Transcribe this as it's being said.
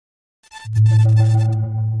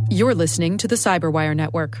You're listening to the Cyberwire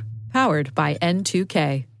Network, powered by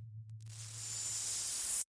N2K.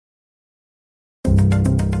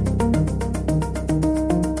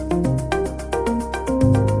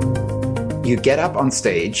 You get up on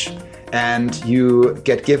stage and you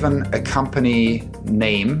get given a company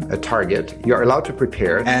name, a target. You're allowed to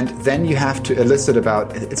prepare, and then you have to elicit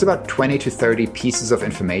about 20 to 30 pieces of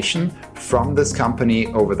information from this company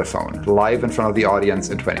over the phone, live in front of the audience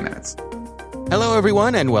in 20 minutes. Hello,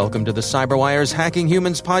 everyone, and welcome to the CyberWire's Hacking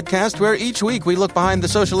Humans podcast, where each week we look behind the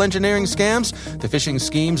social engineering scams, the phishing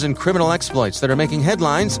schemes, and criminal exploits that are making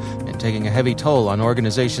headlines and taking a heavy toll on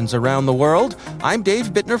organizations around the world. I'm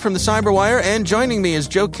Dave Bittner from the CyberWire, and joining me is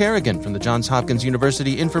Joe Carrigan from the Johns Hopkins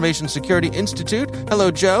University Information Security Institute. Hello,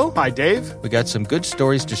 Joe. Hi, Dave. We got some good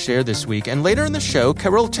stories to share this week, and later in the show,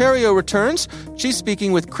 Carole Theriault returns. She's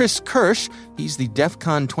speaking with Chris Kirsch. He's the DEF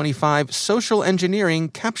CON 25 Social Engineering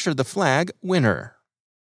Capture the Flag winner. All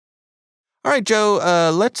right,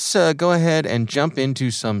 Joe, let's go ahead and jump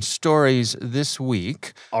into some stories this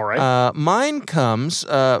week. All right. Mine comes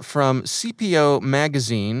from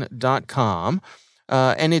CPOmagazine.com,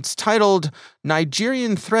 and it's titled,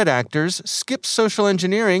 Nigerian Threat Actors Skip Social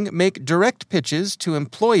Engineering, Make Direct Pitches to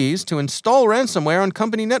Employees to Install Ransomware on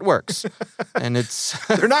Company Networks. And it's...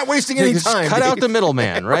 They're not wasting any time. Cut out the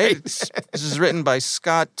middleman, right? This is written by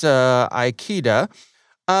Scott Ikeda.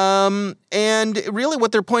 And really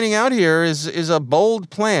what they're pointing out here is a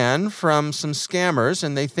bold plan from some scammers,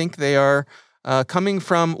 and they think they are coming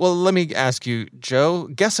from, well, let me ask you, Joe,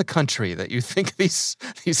 guess a country that you think these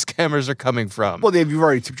scammers are coming from. Well, Dave, you've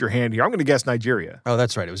already tipped your hand here. I'm going to guess Nigeria. Oh,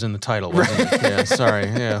 that's right. It was in the title, wasn't it? Yeah, sorry.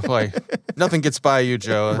 Yeah, boy. Nothing gets by you,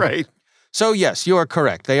 Joe. Right. So, yes, you are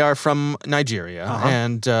correct. They are from Nigeria. Uh-huh.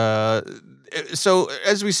 And so,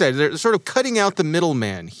 as we said, they're sort of cutting out the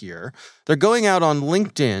middleman here. They're going out on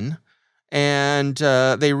LinkedIn, and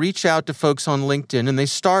they reach out to folks on LinkedIn, and they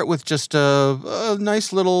start with just a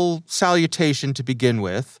nice little salutation to begin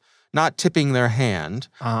with, not tipping their hand.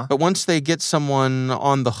 Uh-huh. But once they get someone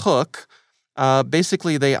on the hook,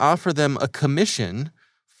 basically they offer them a commission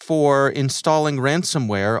for installing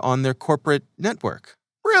ransomware on their corporate network.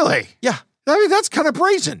 Really? Yeah. I mean, that's kind of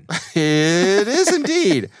brazen. It is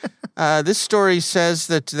indeed. This story says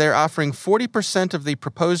that they're offering 40% of the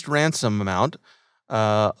proposed ransom amount.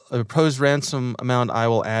 The proposed ransom amount, I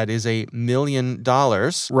will add, is $1 million.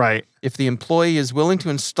 Right. If the employee is willing to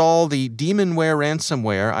install the Demonware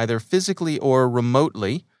ransomware, either physically or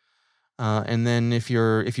remotely, and then if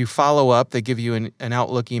you follow up, they give you an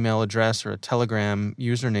Outlook email address or a Telegram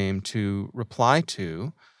username to reply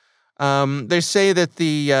to. They say that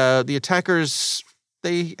the attackers,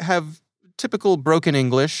 they have typical broken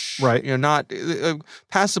English, right? You know, not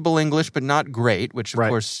passable English, but not great, which of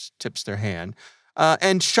course tips their hand.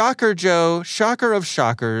 And shocker, Joe, shocker of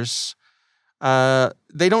shockers,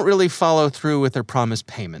 they don't really follow through with their promised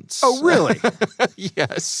payments. Oh, really?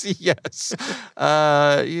 Yes.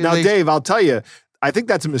 Now, Dave, I'll tell you, I think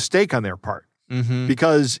that's a mistake on their part,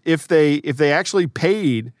 because if they actually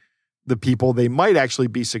paid the people, they might actually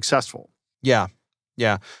be successful. Yeah.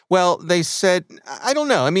 Well, they said, I don't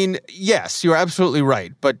know. I mean, yes, you're absolutely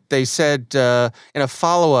right. But they said in a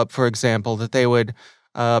follow-up, for example, that they would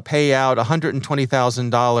pay out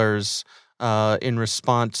 $120,000 in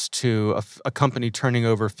response to a company turning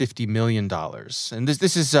over $50 million. And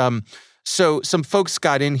this is... So some folks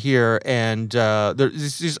got in here, and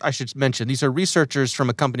I should mention, these are researchers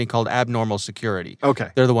from a company called Abnormal Security.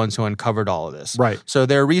 Okay. They're the ones who uncovered all of this. Right. So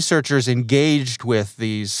they're researchers engaged with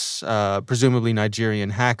these presumably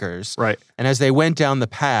Nigerian hackers. Right. And as they went down the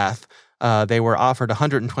path, they were offered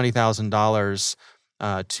 $120,000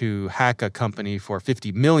 to hack a company for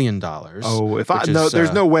 $50 million. Oh,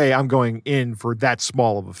 there's no way I'm going in for that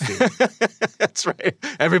small of a fee. That's right.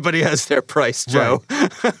 Everybody has their price, Joe.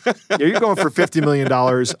 Right. Yeah, you're going for $50 million.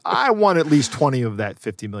 I want at least 20 of that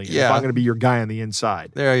 $50 million if I'm going to be your guy on the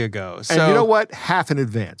inside. There you go. And you know what? Half in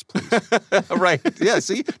advance, please. Right. Yeah,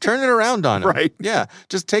 see? Turn it around on them. Right. Yeah.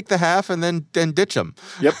 Just take the half and then ditch them.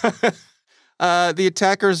 Yep. The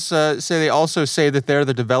attackers they also say that they're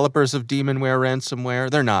the developers of Demonware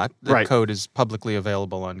ransomware. They're not. The code is publicly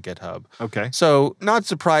available on GitHub. Okay. So, not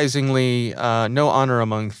surprisingly, no honor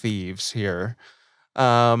among thieves here.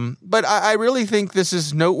 But I really think this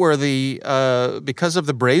is noteworthy because of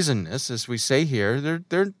the brazenness, as we say here.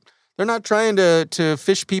 They're not trying to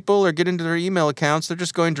fish people or get into their email accounts. They're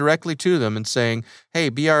just going directly to them and saying, hey,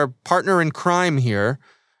 be our partner in crime here,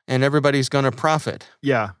 and everybody's going to profit.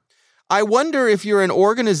 Yeah. I wonder if you're an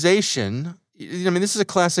organization, I mean, this is a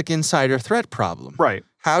classic insider threat problem. Right.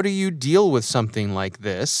 How do you deal with something like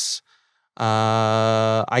this?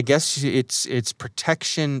 I guess it's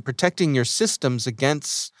protecting your systems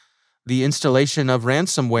against the installation of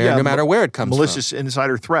ransomware, no matter where it comes malicious from.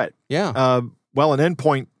 insider threat. Yeah. Well, an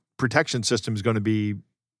endpoint protection system is going to be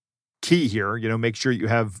key here. Make sure you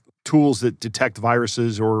have tools that detect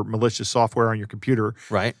viruses or malicious software on your computer.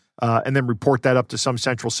 Right. And then report that up to some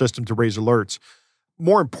central system to raise alerts.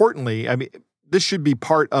 More importantly, I mean, this should be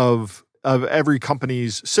part of every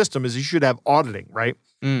company's system is you should have auditing, right?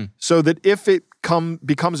 So that if it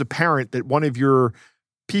becomes apparent that one of your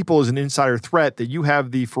people is an insider threat, that you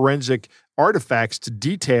have the forensic artifacts to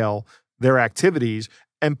detail their activities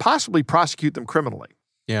and possibly prosecute them criminally.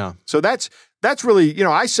 Yeah. So that's really,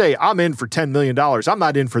 I say I'm in for $10 million. I'm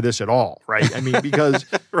not in for this at all, right? I mean, because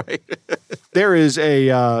right.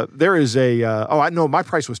 I know my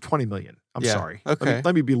price was $20 million. I'm sorry. Okay.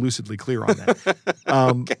 Let me be lucidly clear on that.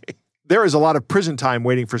 Okay. There is a lot of prison time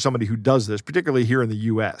waiting for somebody who does this, particularly here in the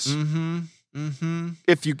U.S. Mm-hmm. Mm-hmm.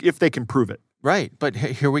 If they can prove it. Right. But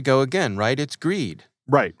here we go again, right? It's greed.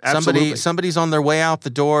 Right. Absolutely. Somebody's on their way out the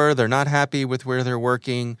door. They're not happy with where they're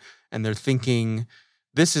working, and they're thinking,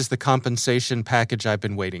 this is the compensation package I've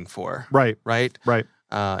been waiting for. Right. Right? Right.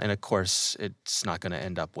 And of course, it's not going to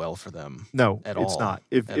end up well for them. No, at all. It's not.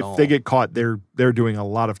 If they get caught, they're doing a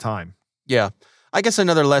lot of time. Yeah. I guess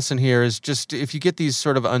another lesson here is just if you get these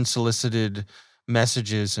sort of unsolicited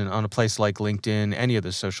messages on a place like LinkedIn, any of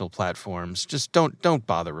the social platforms, just don't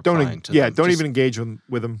bother replying to them. Yeah, don't even engage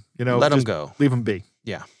with them. Let them go. Leave them be.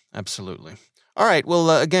 Yeah, absolutely. All right.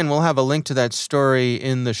 Well, again, we'll have a link to that story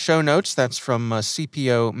in the show notes. That's from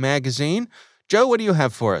CPO Magazine. Joe, what do you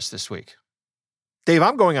have for us this week? Dave,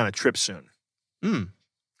 I'm going on a trip soon.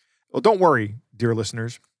 Well, don't worry, dear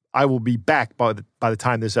listeners. I will be back by the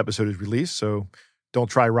time this episode is released, so don't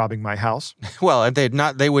try robbing my house. Well,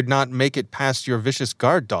 they would not make it past your vicious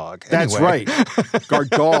guard dog. That's anyway. right. Guard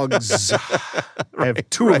dogs. I have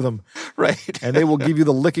two of them. Right. And they will give you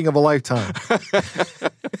the licking of a lifetime.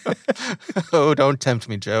 Oh, don't tempt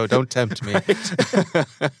me, Joe. Don't tempt me.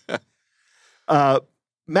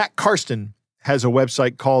 Matt Karsten has a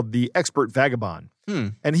website called The Expert Vagabond.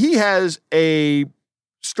 And he has a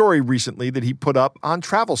story recently that he put up on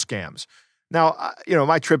travel scams. Now,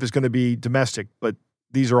 my trip is going to be domestic, but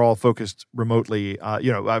these are all focused remotely,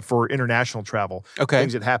 for international travel. Okay.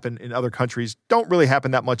 Things that happen in other countries don't really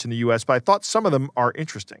happen that much in the U.S., but I thought some of them are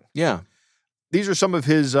interesting. Yeah. These are some of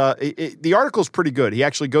his, the article's pretty good. He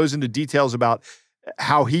actually goes into details about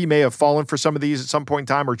how he may have fallen for some of these at some point in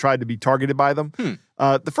time or tried to be targeted by them.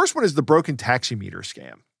 The first one is the broken taxi meter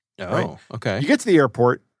scam. Oh, right? Okay. You get to the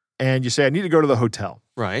airport and you say, I need to go to the hotel.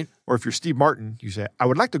 Right. Or if you're Steve Martin, you say, I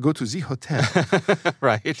would like to go to the hotel.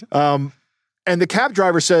 Right. And the cab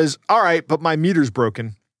driver says, all right, but my meter's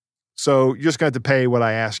broken, so you're just going to have to pay what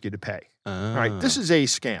I ask you to pay. All right. This is a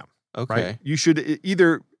scam. Okay. Right? You should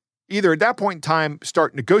either at that point in time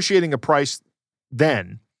start negotiating a price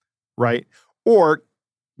then, right? Or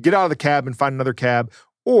get out of the cab and find another cab,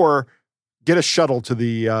 or get a shuttle to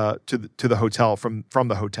the hotel from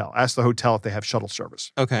the hotel. Ask the hotel if they have shuttle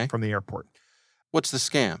service. Okay. From the airport. What's the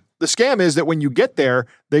scam? The scam is that when you get there,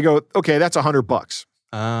 they go, okay, that's $100.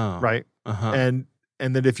 Oh. Right. Uh-huh. And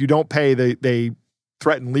that if you don't pay, they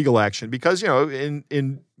threaten legal action because,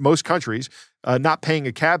 in most countries, not paying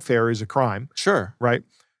a cab fare is a crime. Sure. Right.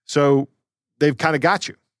 So they've kind of got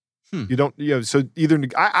you. You don't, so either,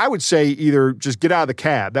 I would say either just get out of the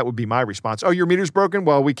cab. That would be my response. Oh, your meter's broken?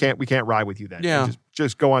 Well, we can't ride with you then. Yeah.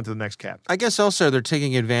 Just go on to the next cab. I guess also they're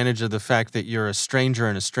taking advantage of the fact that you're a stranger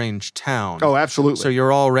in a strange town. Oh, absolutely. So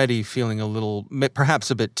you're already feeling a little, perhaps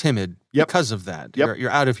a bit timid because of that. Yep. You're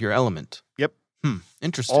out of your element. Yep.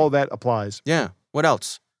 Interesting. All that applies. Yeah. What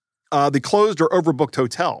else? The closed or overbooked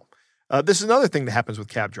hotel. This is another thing that happens with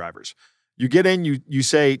cab drivers. You get in, you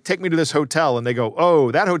say, take me to this hotel, and they go, oh,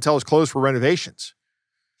 that hotel is closed for renovations.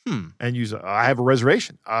 And you say, I have a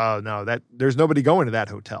reservation. No, there's nobody going to that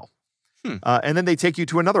hotel. And then they take you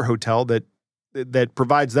to another hotel that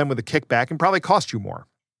provides them with a kickback and probably cost you more.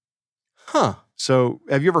 Huh. So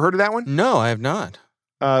have you ever heard of that one? No, I have not.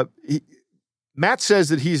 Matt says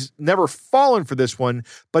that he's never fallen for this one,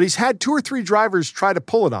 but he's had 2 or 3 drivers try to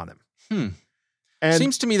pull it on him. And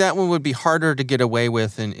seems to me that one would be harder to get away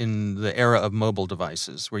with in the era of mobile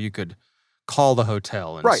devices, where you could call the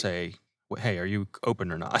hotel and say, "Hey, are you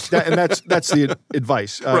open or not?" That's the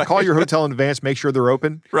advice. Call your hotel in advance, make sure they're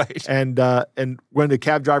open. Right. And when the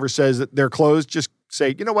cab driver says that they're closed, just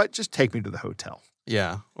say, you know what, just take me to the hotel.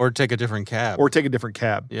 Yeah, or take a different cab.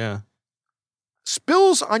 Yeah.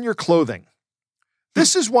 Spills on your clothing.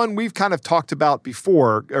 This is one we've kind of talked about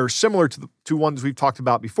before, or similar to ones we've talked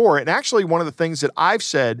about before. And actually, one of the things that I've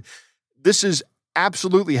said, this is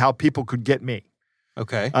absolutely how people could get me.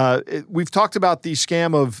 Okay. We've talked about the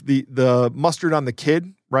scam of the mustard on the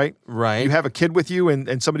kid, right? Right. You have a kid with you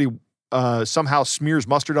and somebody somehow smears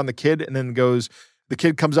mustard on the kid and then the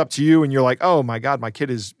kid comes up to you and you're like, oh my God, my kid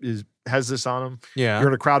has this on him. Yeah. You're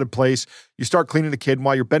in a crowded place. You start cleaning the kid, and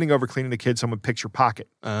while you're bending over cleaning the kid, someone picks your pocket,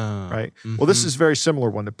 right? Mm-hmm. Well, this is a very similar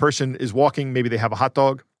one. The person is walking, maybe they have a hot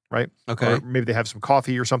dog, right? Okay. Or maybe they have some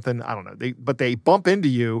coffee or something. I don't know. But they bump into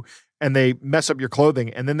you and they mess up your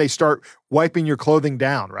clothing, and then they start wiping your clothing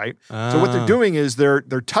down, right? So what they're doing is they're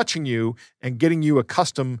touching you and getting you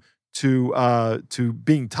accustomed to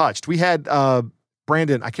being touched. We had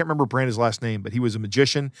Brandon, I can't remember Brandon's last name, but he was a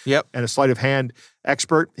magician and a sleight of hand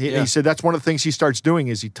expert. He said that's one of the things he starts doing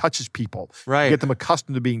is he touches people, right? Get them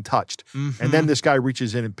accustomed to being touched. Mm-hmm. And then this guy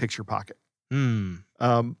reaches in and picks your pocket.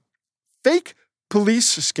 Mm. Fake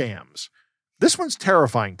police scams. This one's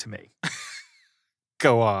terrifying to me.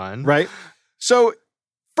 Go on. Right? So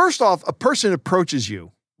first off, a person approaches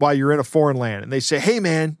you while you're in a foreign land and they say, hey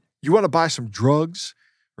man, you want to buy some drugs?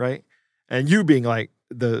 Right? And you being like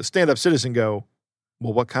the stand-up citizen go,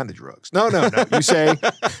 well, what kind of drugs? No.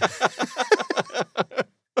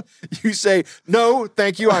 You say, no,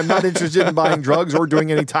 thank you. I'm not interested in buying drugs or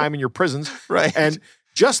doing any time in your prisons. Right. And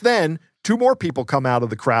just then, 2 more people come out of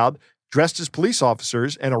the crowd dressed as police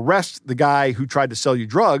officers and arrest the guy who tried to sell you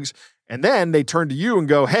drugs. And then they turn to you and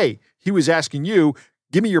go, hey, he was asking you,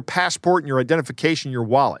 give me your passport and your identification, your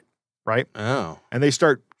wallet. Right? Oh. And they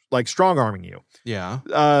start like strong-arming you. Yeah.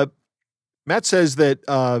 Matt says that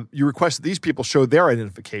you request that these people show their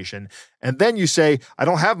identification, and then you say, I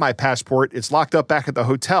don't have my passport. It's locked up back at the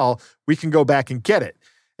hotel. We can go back and get it.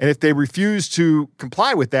 And if they refuse to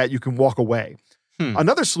comply with that, you can walk away.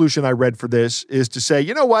 Another solution I read for this is to say,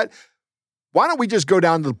 you know what? Why don't we just go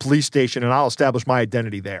down to the police station and I'll establish my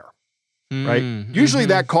identity there, right? Usually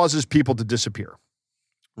that causes people to disappear.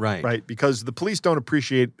 Right? Because the police don't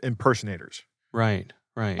appreciate impersonators. Right.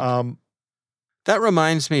 That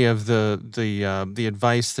reminds me of the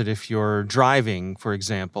advice that if you're driving, for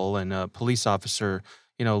example, and a police officer,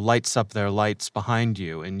 lights up their lights behind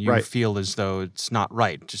you and you feel as though it's not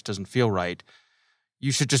right, it just doesn't feel right,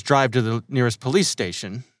 you should just drive to the nearest police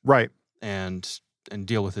station. Right. And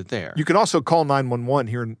deal with it there. You can also call 911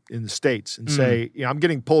 here in the States and say, I'm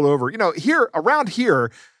getting pulled over. Around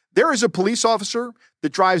here, there is a police officer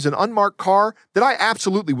that drives an unmarked car that I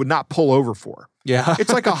absolutely would not pull over for. Yeah.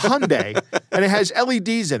 It's like a Hyundai, and it has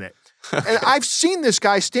LEDs in it. And I've seen this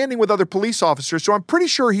guy standing with other police officers, so I'm pretty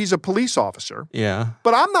sure he's a police officer. Yeah.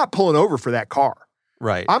 But I'm not pulling over for that car.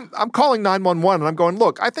 Right. I'm calling 911, and I'm going,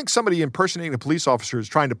 look, I think somebody impersonating a police officer is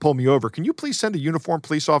trying to pull me over. Can you please send a uniformed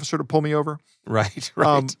police officer to pull me over? Right.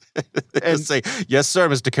 And say, yes, sir,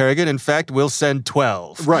 Mr. Kerrigan. In fact, we'll send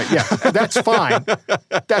 12. Right, yeah. That's fine.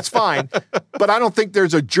 That's fine. But I don't think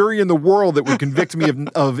there's a jury in the world that would convict me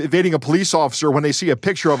of evading a police officer when they see a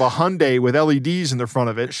picture of a Hyundai with LEDs in the front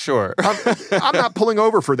of it. Sure. I'm not pulling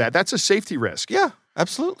over for that. That's a safety risk. Yeah,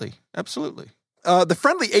 absolutely. Absolutely. The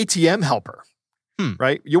friendly ATM helper.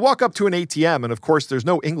 Right? You walk up to an ATM, and of course, there's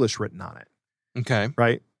no English written on it. Okay.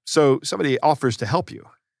 Right? So somebody offers to help you.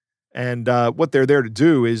 And what they're there to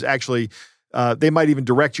do is actually, they might even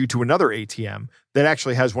direct you to another ATM that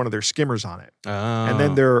actually has one of their skimmers on it. Oh. And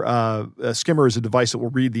then their a skimmer is a device that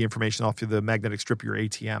will read the information off of the magnetic strip of your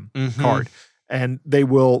ATM card. And they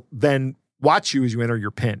will then watch you as you enter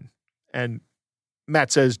your PIN. And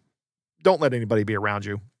Matt says, don't let anybody be around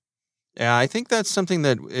you. Yeah, I think that's something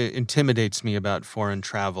that intimidates me about foreign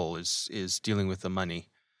travel is dealing with the money.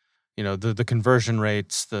 The conversion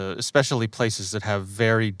rates, especially places that have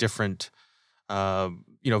very different,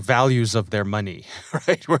 values of their money,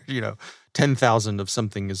 right? Where, 10,000 of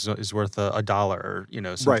something is worth $1 or,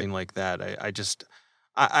 something like that. In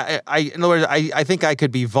other words, I think I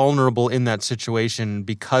could be vulnerable in that situation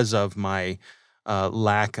because of my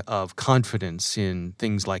lack of confidence in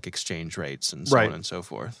things like exchange rates and so on and so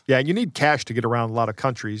forth. Yeah, and you need cash to get around a lot of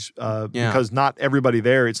countries because not everybody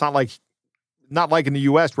there. It's not like in the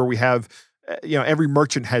U.S. where we have, every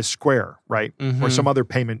merchant has Square, right? Or some other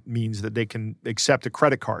payment means that they can accept a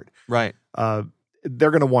credit card. Right.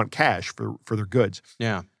 They're going to want cash for their goods.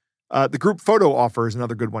 Yeah. The group photo offer is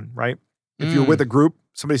another good one, right? If you're with a group,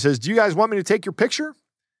 somebody says, do you guys want me to take your picture?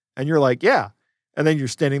 And you're like, yeah. And then you're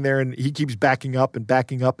standing there and he keeps backing up and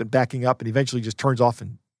backing up and backing up and eventually just turns around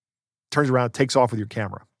and takes off with your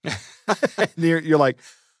camera. And you're like,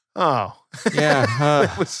 oh.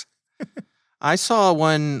 Yeah. I saw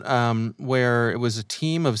one where it was a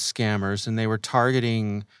team of scammers and they were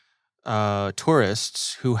targeting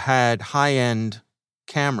tourists who had high-end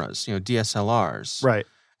cameras, DSLRs. Right.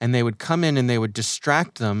 and they would come in and they would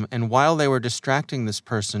distract them. And while they were distracting this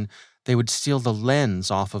person, they would steal the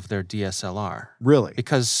lens off of their DSLR. Really?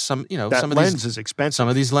 Because some of lens these is expensive. Some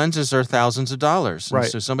of these lenses are thousands of dollars. Right.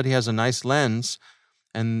 And so somebody has a nice lens,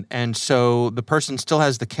 and so the person still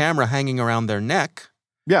has the camera hanging around their neck.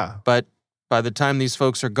 Yeah. But by the time these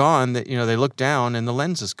folks are gone, that they look down and the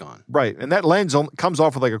lens is gone. Right. And that lens comes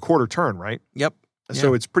off with like a quarter turn, right? Yep.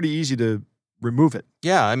 So it's pretty easy to remove it.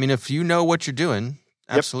 Yeah. I mean, if you know what you're doing,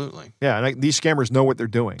 absolutely. Yeah. And these scammers know what they're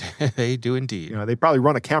doing. They do indeed. They probably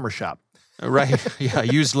run a camera shop. Right. Yeah.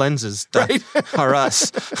 Used lenses right. are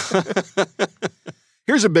us.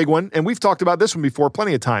 Here's a big one. And we've talked about this one before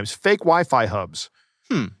plenty of times. Fake Wi-Fi hubs.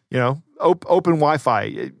 Open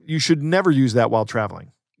Wi-Fi. You should never use that while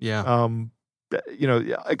traveling. Yeah.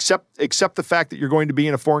 Except the fact that you're going to be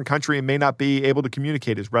in a foreign country and may not be able to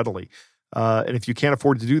communicate as readily. And if you can't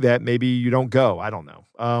afford to do that, maybe you don't go. I don't know.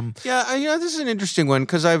 This is an interesting one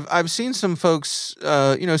because I've seen some folks,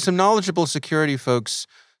 some knowledgeable security folks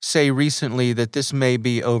say recently that this may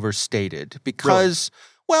be overstated because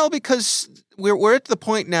we're at the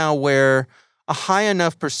point now where a high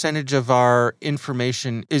enough percentage of our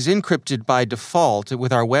information is encrypted by default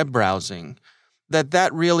with our web browsing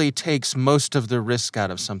that really takes most of the risk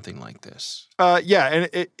out of something like this. And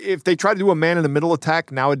if they try to do a man-in-the-middle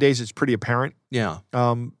attack, nowadays it's pretty apparent. Yeah.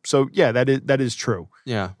 That is true.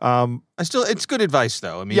 Yeah. It's good advice,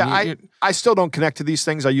 though. I mean, I still don't connect to these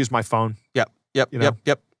things. I use my phone. Yep.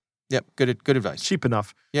 Good advice. Cheap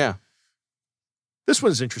enough. Yeah. This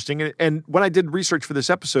one's interesting, and when I did research for this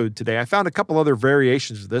episode today, I found a couple other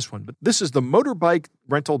variations of this one, but this is the motorbike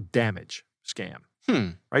rental damage scam.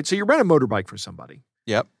 Right? So you rent a motorbike for somebody.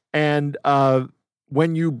 Yep. And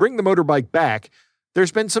when you bring the motorbike back,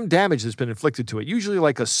 there's been some damage that's been inflicted to it, usually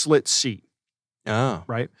like a slit seat. Oh.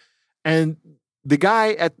 Right? And the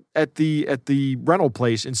guy at the rental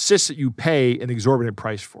place insists that you pay an exorbitant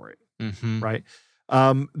price for it. Mm-hmm. Right?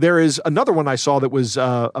 There is another one I saw that was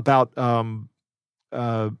about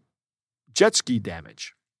jet ski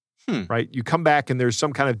damage. Right? You come back and there's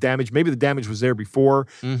some kind of damage. Maybe the damage was there before,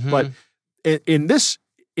 but in this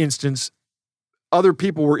instance, other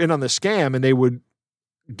people were in on the scam and they would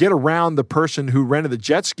get around the person who rented the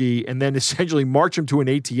jet ski and then essentially march them to an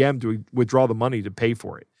ATM to withdraw the money to pay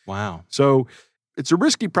for it. Wow. So it's a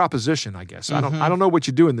risky proposition, I guess. I don't know what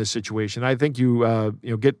you do in this situation. I think you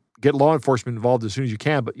get law enforcement involved as soon as you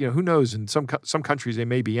can, but who knows? In some countries they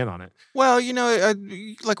may be in on it. Well,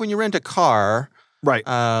 like when you rent a car, right?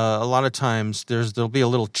 A lot of times there'll be a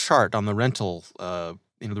little chart on the rental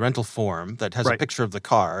the rental form that has a picture of the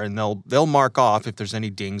car, and they'll mark off if there's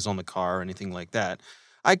any dings on the car or anything like that.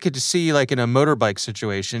 I could see, like in a motorbike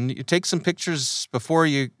situation, you take some pictures before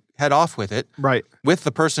you head off with it, right? With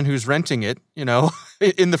the person who's renting it,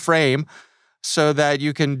 in the frame, so that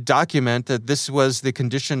you can document that this was the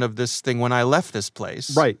condition of this thing when I left this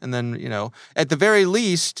place, right? And then at the very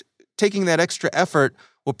least, taking that extra effort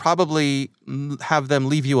will probably have them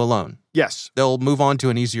leave you alone. Yes. They'll move on to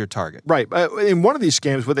an easier target. Right. In one of these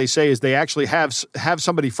scams, what they say is they actually have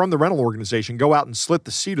somebody from the rental organization go out and slit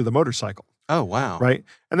the seat of the motorcycle. Oh, wow. Right.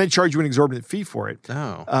 And then charge you an exorbitant fee for it.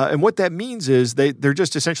 Oh. And what that means is they're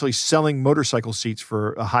just essentially selling motorcycle seats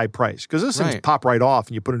for a high price because those things pop right off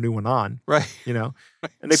and you put a new one on. Right. And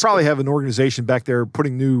they probably have an organization back there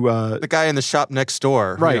putting new... the guy in the shop next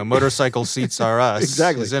door. Right. Motorcycle Seats Are Us.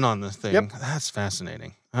 Exactly. Is in on the thing. Yep. That's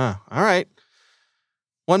fascinating. All right.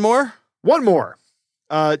 One more? One more.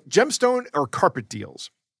 Gemstone or carpet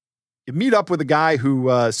deals. You meet up with a guy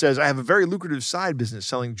who says, I have a very lucrative side business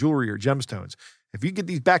selling jewelry or gemstones. If you get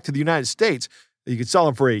these back to the United States, you could sell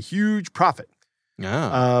them for a huge profit.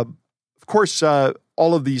 Yeah. Of course, all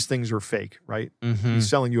of these things are fake, right? Mm-hmm. He's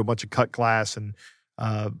selling you a bunch of cut glass. And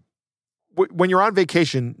when you're on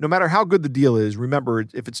vacation, no matter how good the deal is, remember,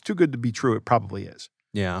 if it's too good to be true, it probably is.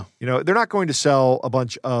 Yeah. They're not going to sell a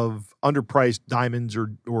bunch of underpriced diamonds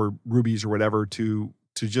or rubies or whatever to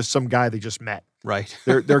just some guy they just met. Right.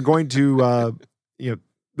 They're going to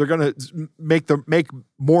they're going to make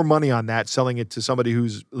more money on that selling it to somebody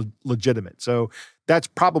who's legitimate. So that's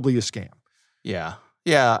probably a scam. Yeah.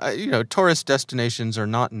 Yeah. Tourist destinations are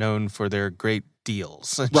not known for their great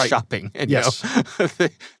deals and shopping. And, yes.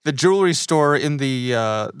 The jewelry store in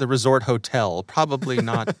the resort hotel probably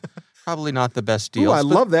not. Probably not the best deals. Ooh, I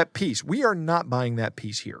love that piece. We are not buying that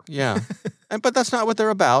piece here. Yeah, but that's not what they're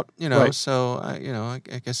about, Right. So, I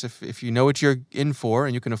guess if you know what you're in for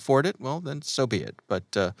and you can afford it, well, then so be it.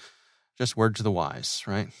 But just word to the wise,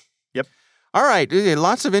 right? Yep. All right,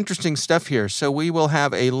 lots of interesting stuff here. So we will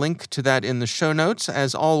have a link to that in the show notes,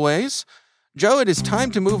 as always. Joe, it is time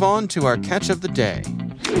to move on to our catch of the day.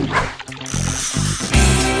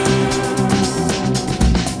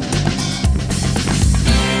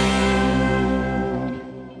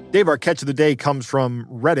 Dave, our catch of the day comes from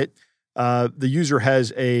Reddit. The user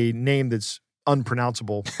has a name that's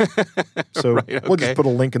unpronounceable. So Right, okay. we'll just put a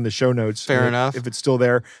link in the show notes. Fair enough. If it's still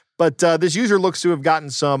there. But this user looks to have gotten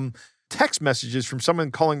some text messages from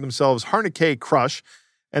someone calling themselves Harnike Crush.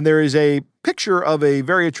 And there is a picture of a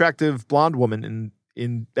very attractive blonde woman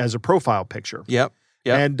in as a profile picture. Yep.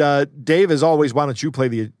 And Dave, as always, why don't you play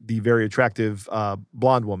the very attractive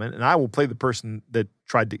blonde woman, and I will play the person that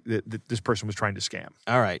that this person was trying to scam.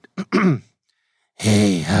 All right.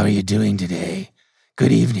 Hey, how are you doing today?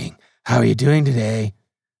 Good evening. How are you doing today?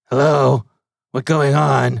 Hello? What's going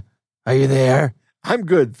on? Are you there? I'm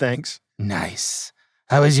good, thanks. Nice.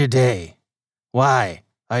 How was your day? Why?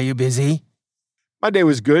 Are you busy? My day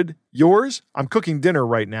was good. Yours? I'm cooking dinner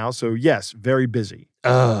right now, so yes, very busy.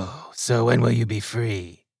 Oh, so when will you be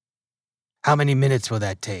free? How many minutes will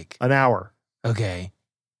that take? An hour. Okay.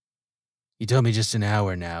 You told me just an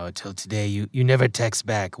hour now. Until today, you never text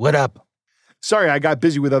back. What up? Sorry, I got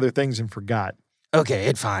busy with other things and forgot. Okay,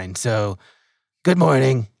 it's fine. So, good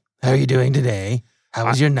morning. How are you doing today? How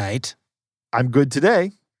was your night? I'm good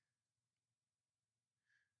today.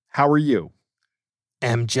 How are you?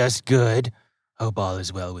 Am just good. Hope all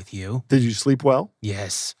is well with you. Did you sleep well?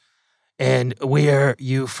 Yes. And where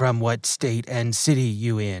you from? What state and city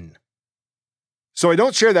you in? So I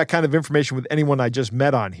don't share that kind of information with anyone I just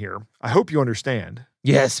met on here. I hope you understand.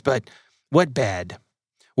 Yes, but what bad?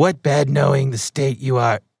 What bad knowing the state you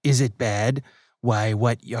are? Is it bad? Why,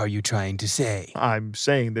 what are you trying to say? I'm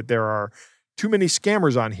saying that there are too many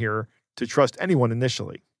scammers on here to trust anyone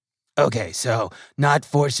initially. Okay, so not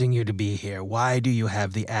forcing you to be here. Why do you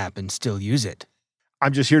have the app and still use it?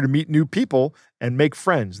 I'm just here to meet new people and make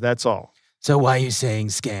friends, that's all. So why are you saying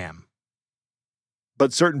scam?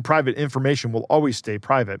 But certain private information will always stay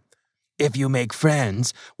private. If you make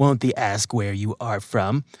friends, won't they ask where you are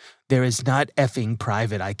from? There is not effing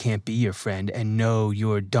private. I can't be your friend and know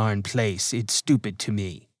your darn place. It's stupid to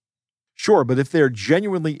me. Sure, but if they're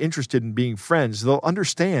genuinely interested in being friends, they'll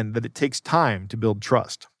understand that it takes time to build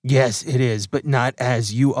trust. Yes, it is, but not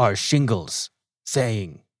as you are Shingles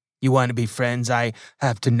saying. You want to be friends? I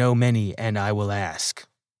have to know many, and I will ask.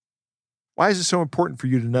 Why is it so important for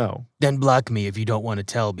you to know? Then block me if you don't want to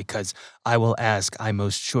tell, because I will ask. I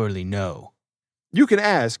most surely know. You can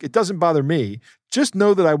ask. It doesn't bother me. Just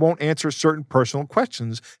know that I won't answer certain personal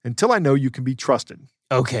questions until I know you can be trusted.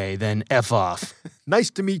 Okay, then F off.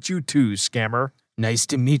 Nice to meet you too, scammer. Nice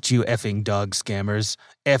to meet you, effing dog scammers.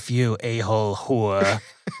 F you, a-hole whore.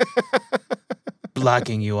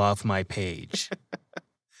 Blocking you off my page.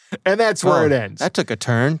 And that's where it ends. That took a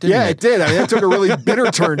turn, didn't it? Yeah, it did. I mean, that took a really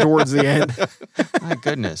bitter turn towards the end. My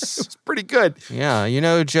goodness. It's pretty good. Yeah, you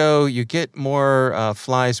know, Joe, you get more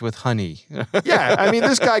flies with honey. Yeah, I mean,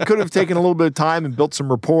 this guy could have taken a little bit of time and built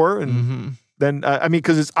some rapport. And then, I mean,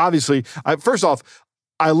 because it's obviously, first off,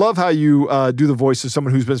 I love how you do the voice of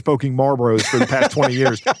someone who's been smoking Marlboros for the past 20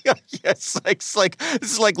 years. Yes, this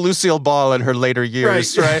is like Lucille Ball in her later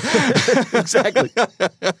years, right? Exactly.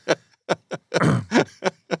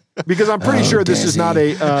 Because I'm pretty sure this is not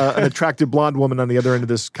an attractive blonde woman on the other end of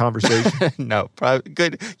this conversation. No,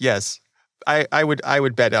 good. Yes, I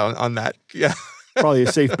would bet on that. Yeah, probably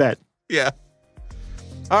a safe bet. Yeah.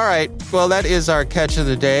 All right. Well, that is our catch of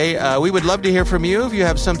the day. We would love to hear from you. If you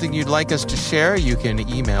have something you'd like us to share, you can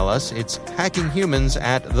email us. It's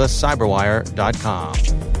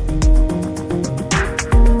hackinghumans@thecyberwire.com.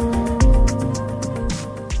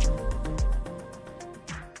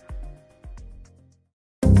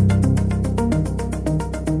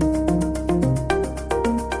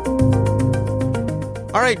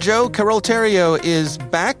 All right, Joe, Carol Theriault is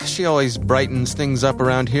back. She always brightens things up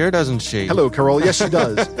around here, doesn't she? Hello, Carol. Yes, she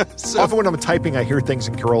does. Often when I'm typing, I hear things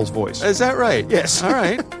in Carol's voice. Is that right? Yes. All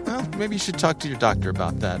right. Well, maybe you should talk to your doctor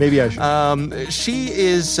about that. Maybe I should. She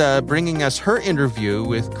is bringing us her interview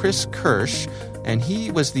with Chris Kirsch, and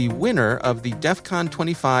he was the winner of the DEF CON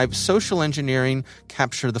 25 Social Engineering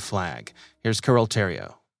Capture the Flag. Here's Carol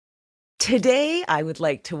Theriault. Today, I would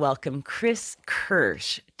like to welcome Chris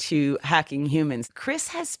Kirsch to Hacking Humans. Chris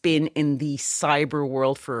has been in the cyber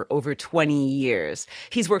world for over 20 years.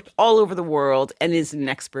 He's worked all over the world and is an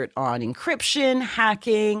expert on encryption,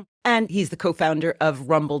 hacking, and he's the co-founder of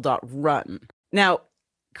Rumble.Run. Now,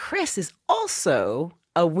 Chris is also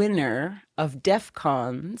a winner of DEF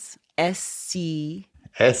CON's SECTF.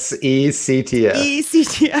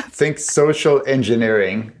 ECTF. Think social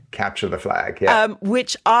engineering, capture the flag. Yeah.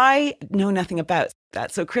 Which I know nothing about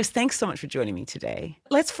that. So Chris, thanks so much for joining me today.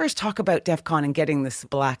 Let's first talk about DEF CON and getting this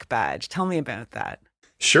black badge. Tell me about that.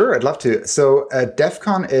 Sure, I'd love to. So DEF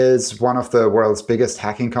CON is one of the world's biggest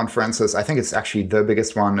hacking conferences. I think it's actually the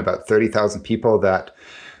biggest one, about 30,000 people that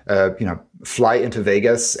fly into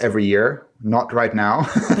Vegas every year. Not right now.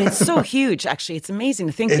 But it's so huge, actually. It's amazing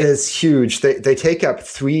to think. It is huge. They take up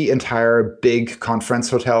 3 entire big conference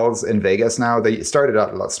hotels in Vegas now. They started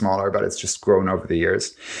out a lot smaller, but it's just grown over the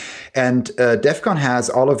years. And DEF CON has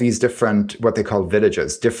all of these different, what they call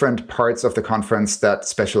villages, different parts of the conference that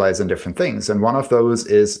specialize in different things. And one of those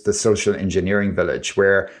is the social engineering village,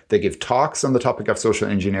 where they give talks on the topic of social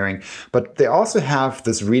engineering. But they also have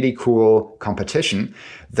this really cool competition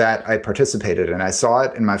that I participated in. I saw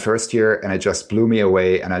it in my first year and it just blew me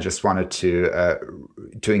away. And I just wanted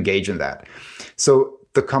to engage in that. So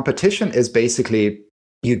the competition is basically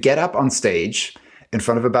you get up on stage in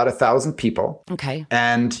front of about 1,000 people. Okay.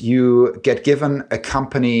 And you get given a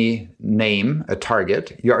company name, a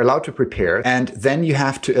target. You're allowed to prepare. And then you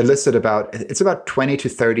have to elicit about 20 to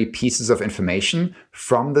 30 pieces of information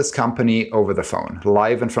from this company over the phone,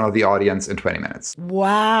 live in front of the audience in 20 minutes.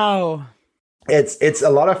 Wow. It's a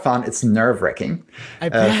lot of fun. It's nerve-wracking. I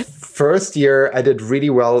bet. First year, I did really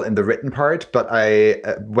well in the written part, but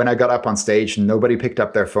when I got up on stage, nobody picked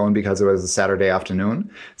up their phone because it was a Saturday afternoon.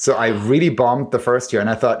 So I really bombed the first year, and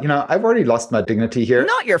I thought, I've already lost my dignity here.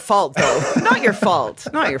 Not your fault, though. Not your fault.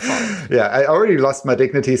 Not your fault. Yeah, I already lost my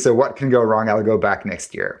dignity, so what can go wrong? I'll go back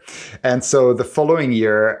next year. And so the following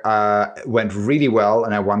year went really well,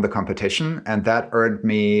 and I won the competition, and that earned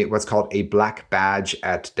me what's called a black badge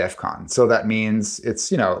at DEF CON. So that means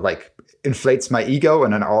it's, inflates my ego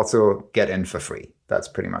and then also get in for free. That's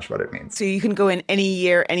pretty much what it means. So you can go in any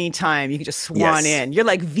year, anytime. You can just swan in. You're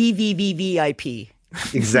like VVVVIP.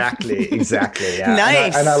 Exactly. Yeah.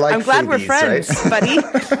 Nice. And I like I'm glad we're freebies, friends, buddy.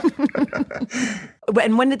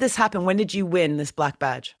 And when did this happen? When did you win this black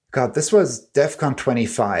badge? God, this was DEF CON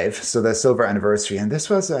 25, so the silver anniversary. And this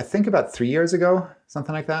was, I think, about 3 years ago,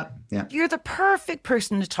 something like that. Yeah. You're the perfect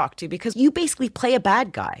person to talk to because you basically play a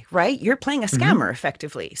bad guy, right? You're playing a scammer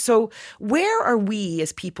effectively. So where are we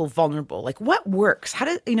as people vulnerable? Like what works? How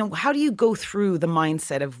do you go through the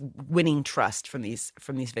mindset of winning trust from these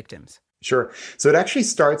victims? Sure. So it actually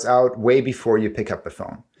starts out way before you pick up the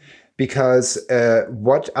phone. Because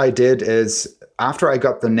what I did is after I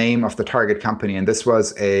got the name of the target company, and this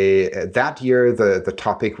was that year, the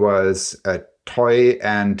topic was toy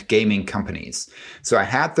and gaming companies. So I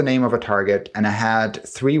had the name of a target and I had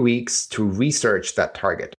 3 weeks to research that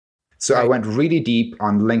target. So I went really deep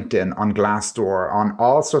on LinkedIn, on Glassdoor, on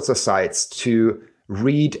all sorts of sites to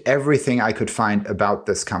read everything I could find about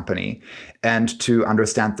this company and to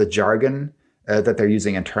understand the jargon that they're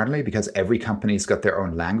using internally, because every company's got their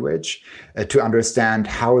own language, to understand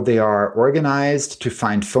how they are organized, to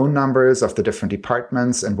find phone numbers of the different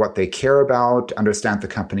departments and what they care about, understand the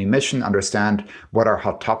company mission, understand what are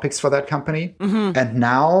hot topics for that company. Mm-hmm. And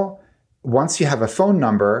now, once you have a phone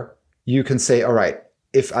number, you can say, all right,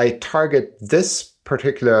 if I target this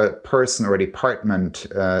particular person or department,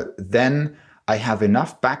 then I have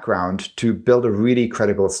enough background to build a really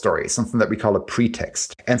credible story, something that we call a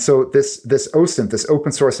pretext. And so this OSINT, this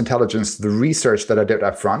open source intelligence, the research that I did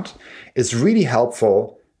up front is really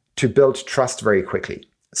helpful to build trust very quickly.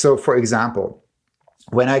 So for example,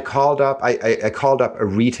 when I called up, I called up a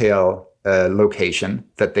retail location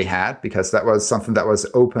that they had, because that was something that was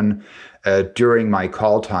open during my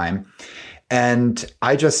call time. And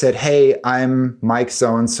I just said, hey, I'm Mike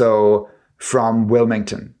so-and-so from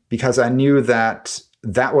Wilmington, because I knew that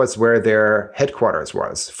was where their headquarters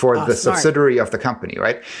was for the subsidiary of the company,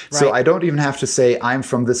 right? So I don't even have to say I'm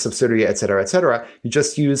from this subsidiary, et cetera, et cetera. You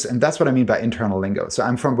just use, and that's what I mean by internal lingo. So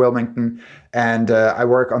I'm from Wilmington and I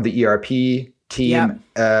work on the ERP team.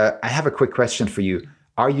 I have a quick question for you.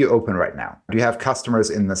 Are you open right now? Do you have customers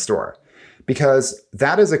in the store? Because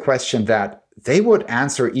that is a question that they would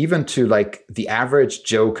answer even to like the average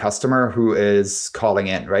Joe customer who is calling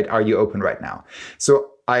in, right? Are you open right now? So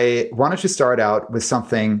I wanted to start out with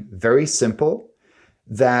something very simple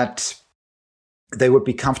that they would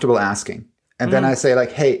be comfortable asking. And then I say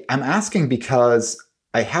like, hey, I'm asking because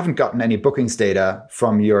I haven't gotten any bookings data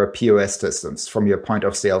from your POS systems, from your point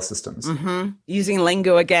of sale systems. Mm-hmm. Using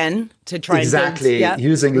lingo again to try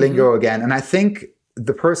using lingo again. And I think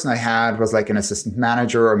the person I had was like an assistant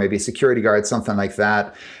manager or maybe a security guard, something like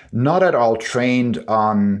that. Not at all trained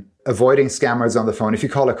on avoiding scammers on the phone. If you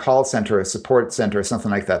call a call center, a support center,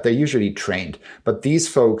 something like that, they're usually trained. But these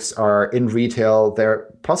folks are in retail. They're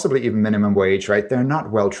possibly even minimum wage, right? They're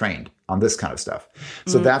not well trained on this kind of stuff.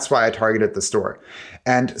 So that's why I targeted the store.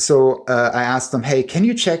 And so I asked them, hey, can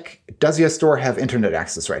you check, does your store have internet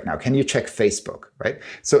access right now? Can you check Facebook, right?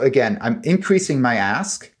 So again, I'm increasing my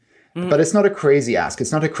ask. But it's not a crazy ask.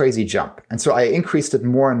 It's not a crazy jump. And so I increased it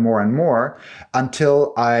more and more and more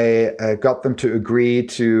until I got them to agree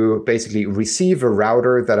to basically receive a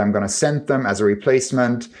router that I'm going to send them as a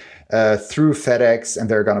replacement through FedEx, and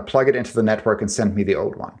they're going to plug it into the network and send me the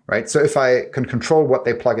old one, right? So if I can control what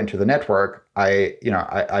they plug into the network, I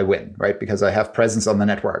win, right? Because I have presence on the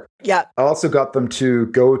network. Yeah. I also got them to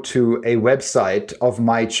go to a website of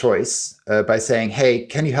my choice by saying, hey,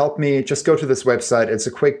 can you help me? Just go to this website. It's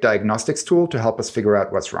a quick diagnostics tool to help us figure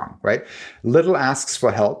out what's wrong, right? Little asks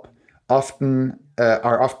for help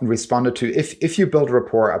are often responded to if you build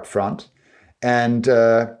rapport up front. And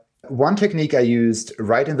one technique I used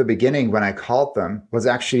right in the beginning when I called them was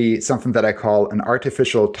actually something that I call an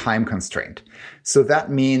artificial time constraint. So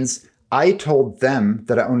that means I told them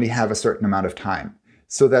that I only have a certain amount of time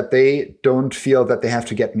so that they don't feel that they have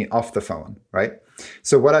to get me off the phone, right?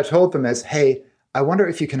 So what I told them is, hey, I wonder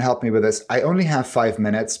if you can help me with this. I only have 5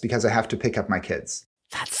 minutes because I have to pick up my kids.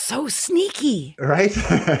 That's so sneaky. Right?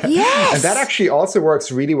 Yes. And that actually also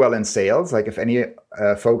works really well in sales. Like if any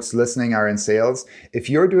folks listening are in sales, if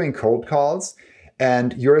you're doing cold calls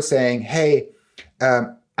and you're saying, hey,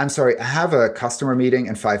 I'm sorry, I have a customer meeting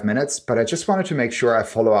in 5 minutes, but I just wanted to make sure I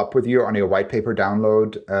follow up with you on your white paper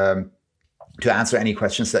download to answer any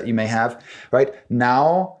questions that you may have, right?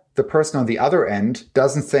 Now, the person on the other end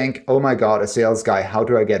doesn't think, oh my God, a sales guy, how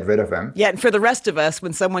do I get rid of him? Yeah, and for the rest of us,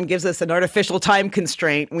 when someone gives us an artificial time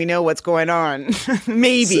constraint, we know what's going on.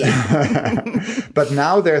 Maybe. But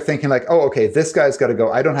now they're thinking like, oh, okay, this guy's got to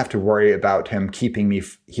go. I don't have to worry about him keeping me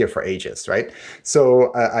here for ages, right?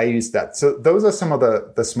 So I use that. So those are some of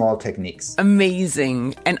the small techniques.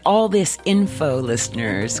 Amazing. And all this info,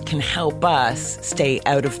 listeners, can help us stay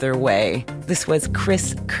out of their way. This was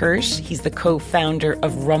Chris Kirsch. He's the co-founder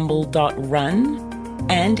of Rumble.Run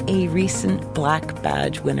and a recent Black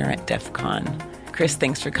Badge winner at DEF CON. Chris,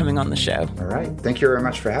 thanks for coming on the show. All right. Thank you very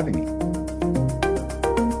much for having me.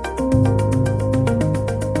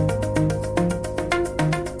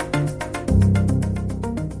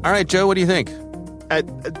 All right, Joe, what do you think?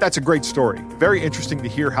 That's a great story. Very interesting to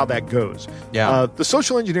hear how that goes. Yeah. The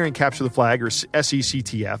Social Engineering Capture the Flag, or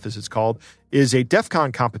SECTF as it's called, is a DEF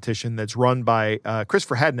CON competition that's run by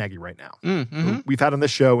Christopher Hadnagy right now. Mm-hmm. We've had on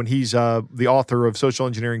this show, and he's the author of social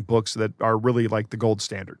engineering books that are really like the gold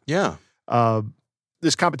standard. Yeah.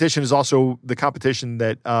 This competition is also the competition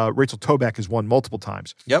that Rachel Toback has won multiple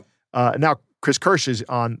times. Yep. Now, Chris Kirsch is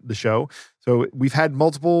on the show. So we've had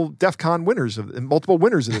multiple DEF CON winners of this,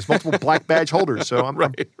 multiple Black Badge holders. So I'm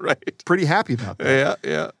pretty happy about that.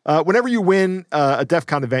 Yeah. Whenever you win a DEF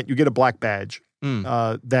CON event, you get a Black Badge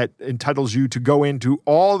that entitles you to go into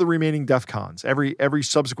all the remaining DEF CONs. Every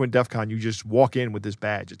subsequent DEF CON, you just walk in with this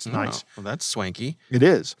badge. It's nice. Well, that's swanky. It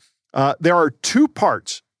is. There are two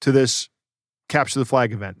parts to this Capture the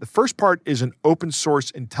Flag event. The first part is an open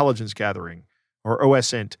source intelligence gathering, or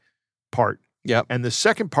OSINT part. Yep. And the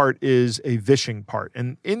second part is a vishing part.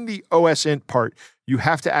 And in the OSINT part, you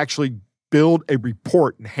have to actually build a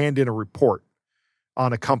report and hand in a report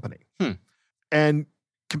on a company. And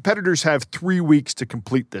competitors have 3 weeks to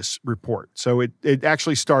complete this report. So it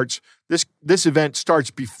actually starts, this event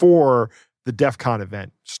starts before the DEF CON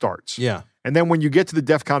event starts. Yeah. And then when you get to the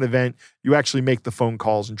DEF CON event, you actually make the phone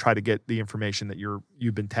calls and try to get the information that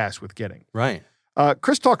you've been tasked with getting. Right.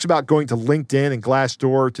 Chris talks about going to LinkedIn and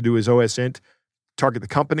Glassdoor to do his OSINT, target the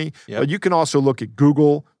company. Yep. But you can also look at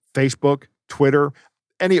Google, Facebook, Twitter,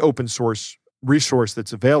 any open source resource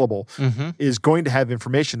that's available is going to have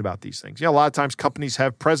information about these things. A lot of times companies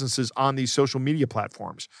have presences on these social media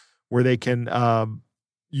platforms where they can,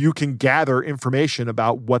 you can gather information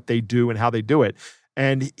about what they do and how they do it.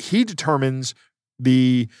 And he determines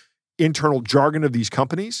the internal jargon of these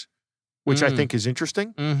companies, which I think is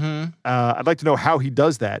interesting. I'd like to know how he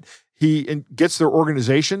does that. He gets their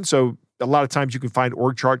organization. So a lot of times you can find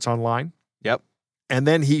org charts online. Yep. And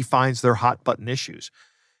then he finds their hot button issues.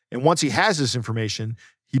 And once he has this information,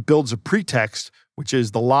 he builds a pretext, which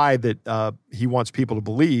is the lie that he wants people to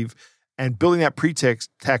believe. And building that pretext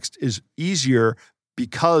is easier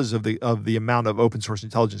because of the amount of open source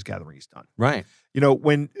intelligence gathering he's done. Right.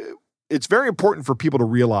 When it's very important for people to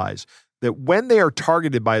realize that when they are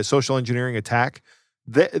targeted by a social engineering attack,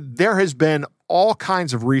 there has been all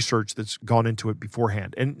kinds of research that's gone into it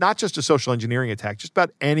beforehand. And not just a social engineering attack, just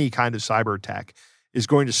about any kind of cyber attack is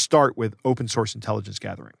going to start with open source intelligence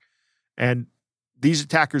gathering. And these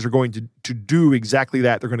attackers are going to do exactly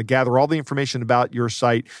that. They're going to gather all the information about your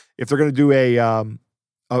site. If they're going to do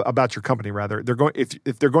about your company rather,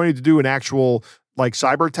 if they're going to do an actual like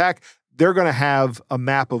cyber attack, they're going to have a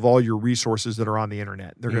map of all your resources that are on the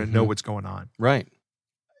internet. They're going to know what's going on. Right.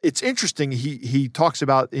 it's interesting. He talks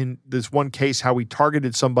about in this one case how he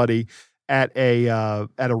targeted somebody at a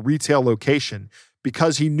retail location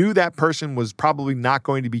because he knew that person was probably not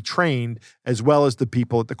going to be trained as well as the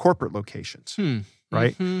people at the corporate locations,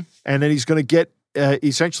 right? Mm-hmm. And then he's going to get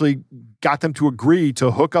essentially got them to agree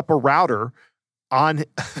to hook up a router on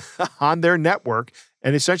their network,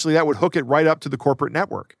 and essentially that would hook it right up to the corporate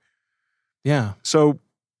network. Yeah. So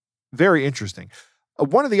very interesting.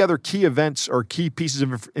 One of the other key events or key pieces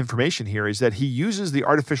of information here is that he uses the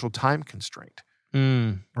artificial time constraint.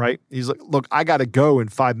 Right? He's like, look, I got to go in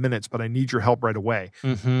 5 minutes, but I need your help right away.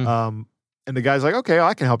 Mm-hmm. And the guy's like, okay,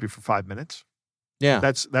 I can help you for 5 minutes. Yeah.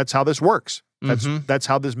 That's how this works. That's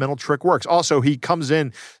how this mental trick works. Also, he comes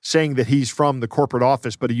in saying that he's from the corporate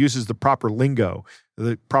office, but he uses the proper lingo,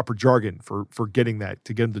 the proper jargon for getting that,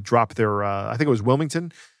 to get him to drop their, I think it was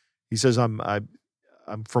Wilmington. He says, I'm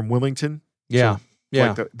from Wilmington. Yeah. So,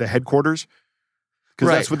 like the headquarters. Because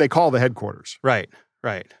that's what they call the headquarters. Right.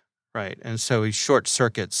 And so he short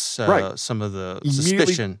circuits some of the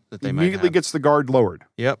suspicion that they might have. Immediately gets the guard lowered.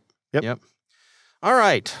 Yep. All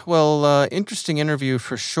right. Well, interesting interview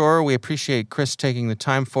for sure. We appreciate Chris taking the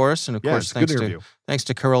time for us. And of course, thanks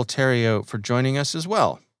to Carole Theriault for joining us as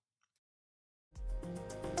well.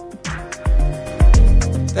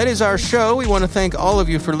 That is our show. We want to thank all of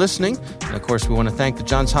you for listening. And of course, we want to thank the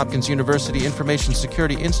Johns Hopkins University Information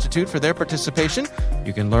Security Institute for their participation.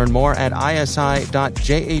 You can learn more at isi.jhu.edu.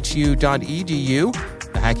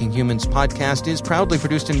 The Hacking Humans podcast is proudly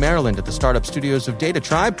produced in Maryland at the startup studios of Data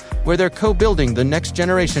Tribe, where they're co-building the next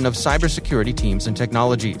generation of cybersecurity teams and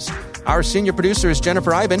technologies. Our senior producer is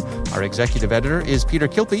Jennifer Iben. Our executive editor is Peter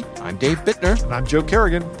Kilpe. I'm Dave Bittner. And I'm Joe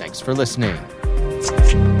Kerrigan. Thanks for listening.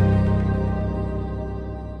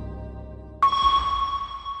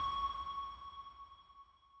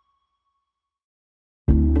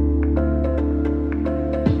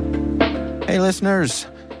 Hey, listeners.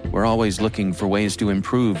 We're always looking for ways to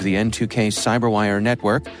improve the N2K CyberWire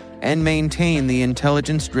network and maintain the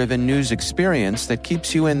intelligence-driven news experience that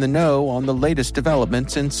keeps you in the know on the latest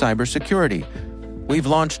developments in cybersecurity. We've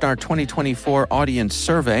launched our 2024 audience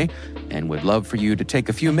survey and would love for you to take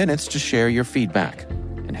a few minutes to share your feedback.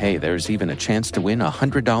 And hey, there's even a chance to win a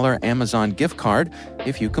 $100 Amazon gift card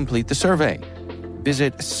if you complete the survey.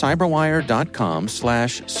 Visit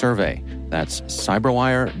cyberwire.com/survey. That's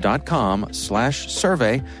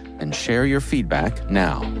cyberwire.com/survey and share your feedback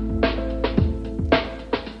now.